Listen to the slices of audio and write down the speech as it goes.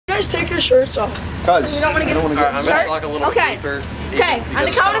guys take your shirts off? Cause you don't want to get like a little deeper. Okay, on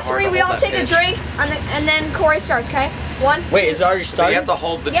the count of 3, we all take a drink, and then Corey starts, okay? 1. Wait, is it already started? You have to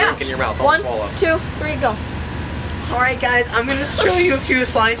hold the drink in your mouth, don't 1, swallow. 2, 3, go. Alright guys, I'm gonna show you a few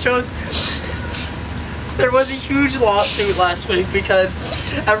slideshows. There was a huge lawsuit last week because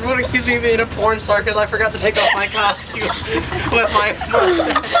everyone accused me of being a porn star because I forgot to take off my costume with my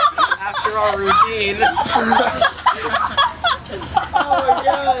mustache after our routine. Oh my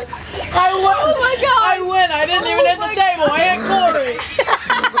god. I win. Oh my god. I win. I didn't even hit the table. I hit Corey.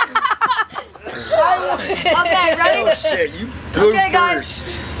 Okay, ready? Oh shit, you blew Okay, guys.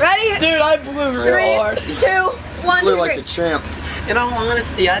 first. Ready? Dude, I blew real 3, hard. 2, 1, Blew 3. like the champ. In all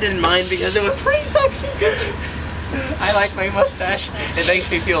honesty, I didn't mind because it was pretty sexy. I like my mustache. It makes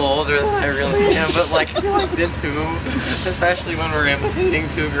me feel older than I really am, but like I like it too. Especially when we're imitating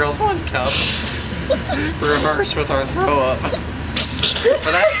 2 girls, 1 cup. Reverse with our throw up.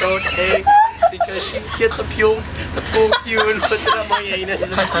 But that's okay because she gets a pool cue and puts it up my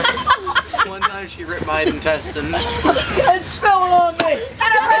anus. One time she ripped my intestines. And spill it on me.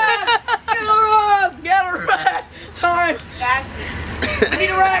 Get a rag! Get a rag! Get a rag. Time. We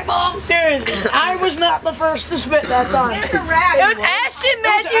need a rag, Mom. Dude, I was not the first to spit that time. Get us a rag. It was Ashton,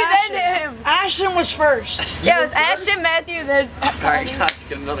 Matthew, then him. Ashton was first. Yeah, it was Ashton, Matthew, then. Alright, guys,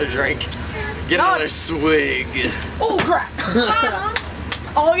 get another drink. Get another swig. Oh crap.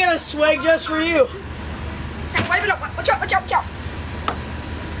 I'll get a swig just for you. Okay, wipe it up. Watch out, watch out, watch out.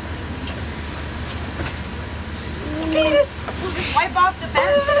 Just wipe off the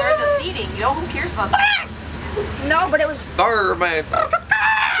bench or the seating. You know, who cares about that? No, but it was... Birdman.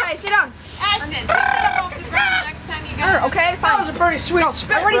 Okay, sit down. Ashton, pick that up off the ground next time you go. Okay, That fine. was a pretty sweet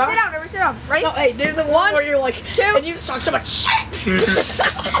spit, Everybody bro. sit down, everybody sit down. Right? No, hey, do the one where you're like, 2. and you suck so much shit.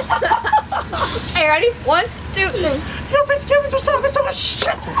 Hey, ready? 1, 2, 3. You know, Miss Gibbons was talking so much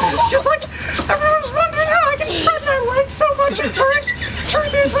shit. Just like, everyone's wondering how I can spread my legs so much in turns.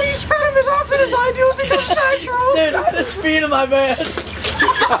 Truth is, when you spread them as often as I do, it becomes natural. Dude, I had to speed in my pants.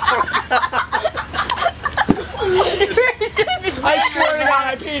 I swear to God,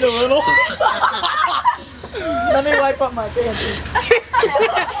 I peed a little. Let me wipe up my pants.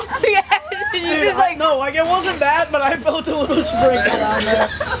 He's just like, no, like it wasn't bad, but I felt a little sprinkle down there.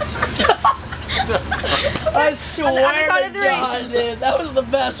 I swear count to of 3. God, dude, that was the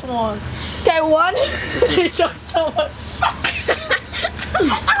best one. Okay, 1. He took so much shit.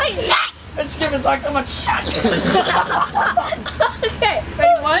 It's giving talk so much shit. Okay,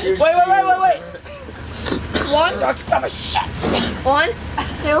 ready? 1. Wait. 1. Talk so much shit. 1, 2,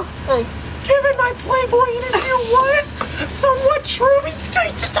 3. Given my Playboy interview was somewhat true, he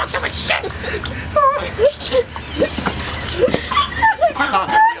just talked so much shit. I'm not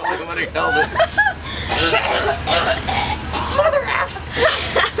the only one who held it. Mother F.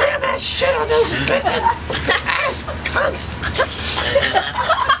 Damn that shit on those bitches. Ass cunts.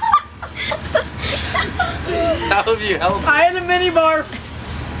 How have you held it? I had a mini barf.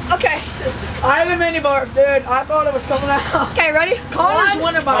 Okay. I had a mini barf, dude. I thought it was coming out. Okay, ready? Connor's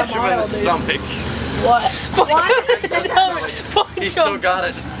winning by a Punch him in mile, the dude. stomach. What? 1. He still got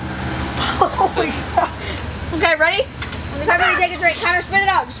it. Holy crap. Okay, ready? On the count of 3, take a drink. Connor, spit it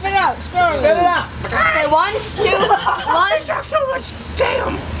out. Just spit it out. Spit it out. Spit it out. Okay, 1, 2, 1. He talks so much.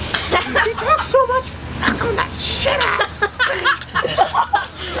 Damn. He talks so much. Fuck on that shit out.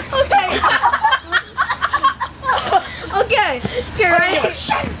 Okay. Okay. Okay, ready?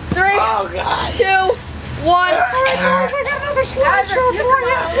 3, Oh god. 2, 1. I got another slideshow for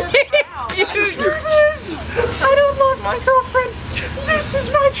you. I don't love my girlfriend. This is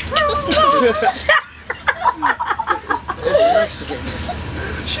my true love. It's Mexican.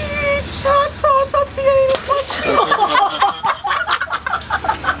 She eats hot sauce up the anus.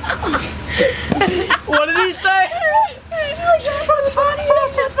 What did he say? Puts hot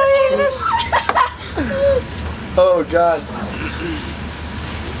sauce up my anus. Oh god.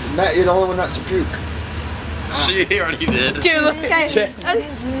 Matt, you're the only one not to puke. She already did. Okay.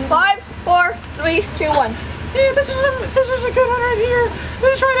 5, 4, 3, 2, 1. Hey, this was a good one right here.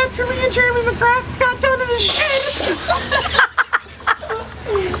 This is right after me and Jeremy McGrath got down to the shit.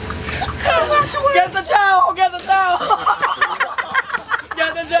 Get the towel! Get the towel!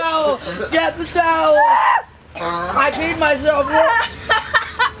 Get the towel! Get the towel! I peed myself.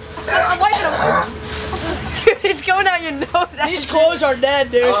 I'm wiping them. dude, it's going out your nose. These clothes are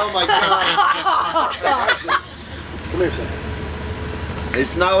dead, dude. Oh my god. Come here a second.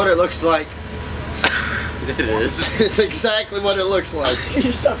 It's not what it looks like. It is. It's exactly what it looks like.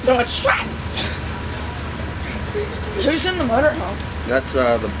 You suck so much shit. Who's in the motorhome? That's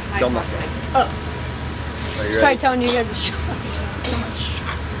the dumb. Oh. Are you He's probably ready? telling you guys to shut up.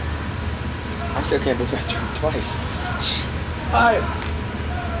 I still can't believe I threw it twice. Alright.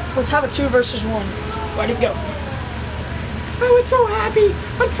 Let's have a 2 versus 1. Ready, go. I was so happy.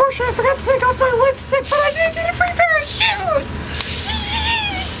 Unfortunately, I forgot to take off my lipstick, but I did get a free pair of shoes.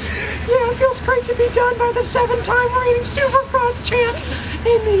 Yeah, it feels great to be done by the 7-time reigning Supercross champ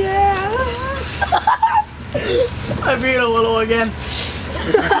in the ass. I beat a little again.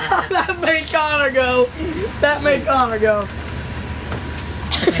 That made Connor go. That made Connor go.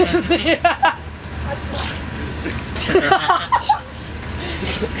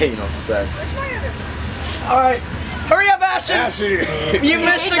 Anal sex. Alright. Hurry up, Ashton. Ashley. You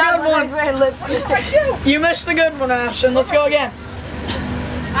missed a good one. You missed a good one, Ashton. Let's go again.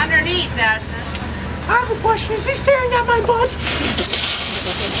 Underneath, Ashton. I have a question. Is he staring at my butt?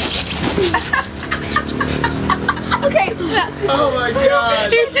 Okay, that's good. Oh my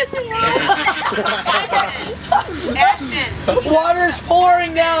god. Ashton. Water's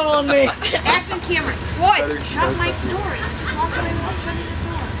pouring down on me. Ashton Cameron. What? Shut Mike's door. You just walked away without shutting his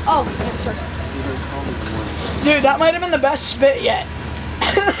door. Oh, yeah, sorry. Dude, that might have been the best spit yet.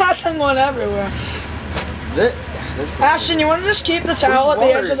 That thing went everywhere. Ashton, you want to just keep the towel at the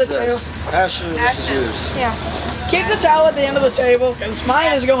edge of the table? Ashton, this is yours. Yeah. Keep the towel at the end of the table, because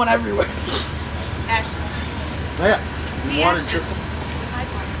mine is going everywhere. Ashton. Yeah. You wanted to.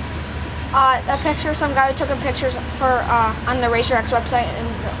 A picture, some guy took pictures for on the Racer X website, and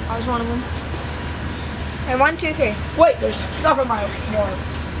I was one of them. Okay, 1, 2, 3. Wait, there's stuff in my water.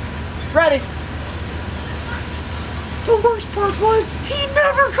 Ready? The worst part was he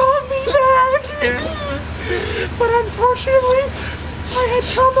never called me back. But unfortunately, I had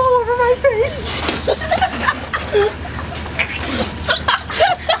cum all over my face.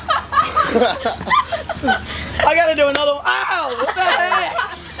 I gotta do another one. Ow! What the heck?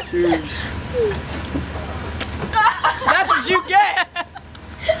 Dude. That's what you get!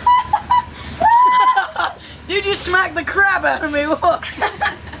 Dude, you smacked the crap out of me, look!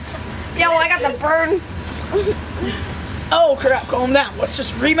 Yeah, well, I got the burn. Oh crap, calm down. Let's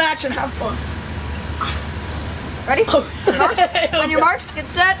just rematch and have fun. Ready? On your marks, get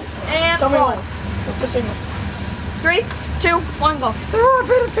set, and Tell me roll. when. What's the signal? 3, 2, 1, go. There are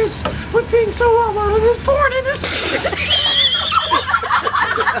benefits with being so well known in this porn industry.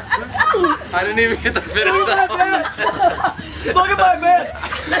 I didn't even get the finish Look at that my one. bed! Look at my bed!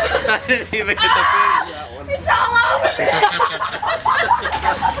 I didn't even get the finish that one. It's all over.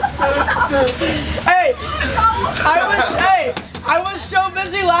 Hey! I was so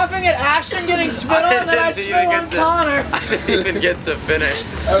busy laughing at Ashton getting spit on that I spit on Connor. I didn't even get to finish.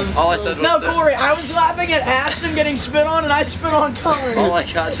 All I said was No, Corey, I was laughing at Ashton getting spit on and I spit on Connor. all I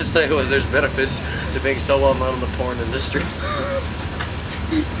got to say was there's benefits to being so well known in the porn industry.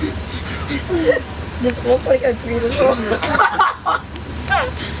 This looks like I beat us all.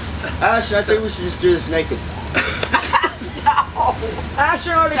 Ashton, I think we should just do this naked.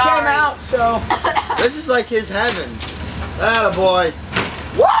 Ashton already Sorry. came out, so. This is like his heaven. Attaboy.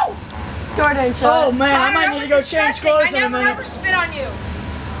 Woo! Jordan, so Oh man, I might need to go change clothes in a I never minute. ever spit on you.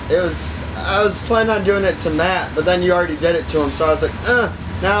 I was planning on doing it to Matt, but then you already did it to him, so I was like,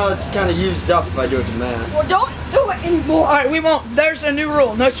 now it's kind of used up if I do it to Matt. Well, don't do it anymore. Alright, we won't. There's a new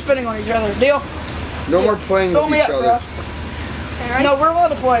rule. No spitting on each other. Deal? No more playing Fill with me each up, other. bro. Okay, ready? No, we're allowed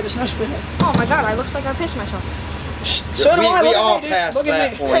to play. There's no spitting. Oh my god, I looks like I pissed myself. So do I. we Look all at me, dude. passed Look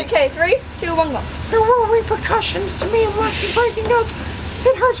that at me. point. Okay, 3, 2, 1, go. There were repercussions to me and Lexi breaking up.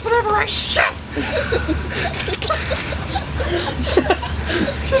 It hurts whenever I shit.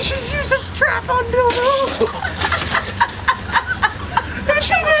 She's used a strap-on dildo. And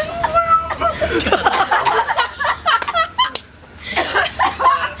she didn't lube.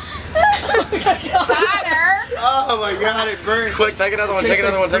 Oh my god, it burned. Quick, take another one, take Tastes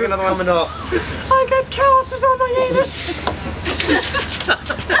another one, like take another one. coming up. I got calluses on my anus.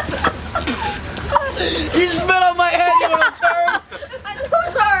 You spit on my head, you little turd. I'm so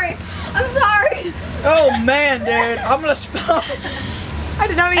sorry. I'm sorry. Oh man, dude. I'm gonna spell. I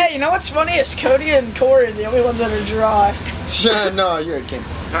did not mean. Hey, you know what's funny is Cody and Corey are the only ones that are dry. No, you're a king.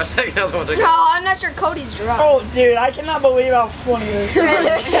 Alright, take another one, take No, another one. I'm not sure Cody's dry. Oh, dude, I cannot believe how funny it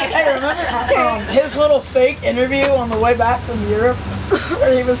is. Hey, remember his little fake interview on the way back from Europe?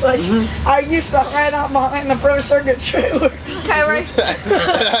 Where he was like, I used to ride out behind the Pro Circuit trailer. Okay, ready?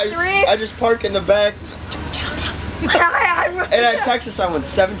 3. I just park in the back. And I texted someone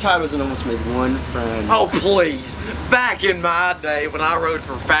 7 titles and almost made one friend. Oh please! Back in my day when I rode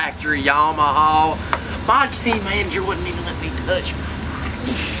for Factory Yamaha, my team manager wouldn't even let me touch my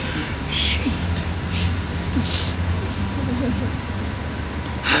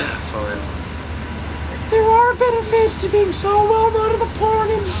Fun. There are benefits to being so well known in the porn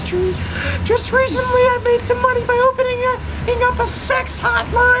industry. Just recently I made some money by opening up a sex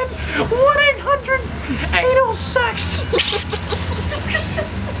hotline. 1-800-anal-sex.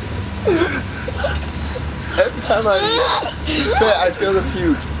 Every time I spit, I feel the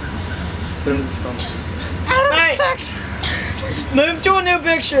puke. In the stomach. Hey, Sex. move to a new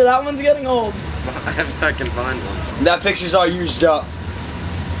picture. That one's getting old. I can find one. That picture's all used up.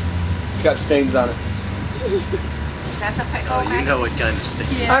 It's got stains on it. Is that the pickle? Oh, you know what kind of state.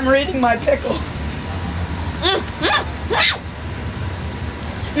 Yeah. I'm reading my pickle.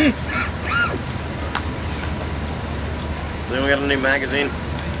 Then we got a new magazine.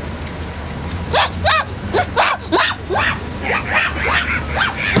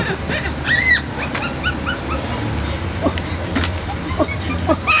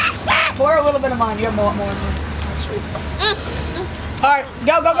 Pour a little bit of mine. You have a lot more in there. All right,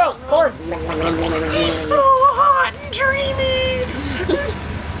 go, go, go. Pour. He's so hot and dreamy.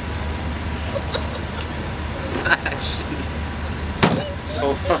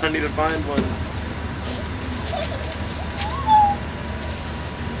 Hold on, I need to find one.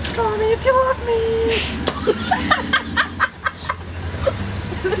 Call me if you love me.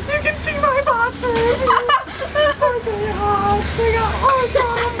 You can see my boxers. Are they hot? They got hearts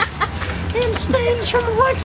on them. And stains from the likes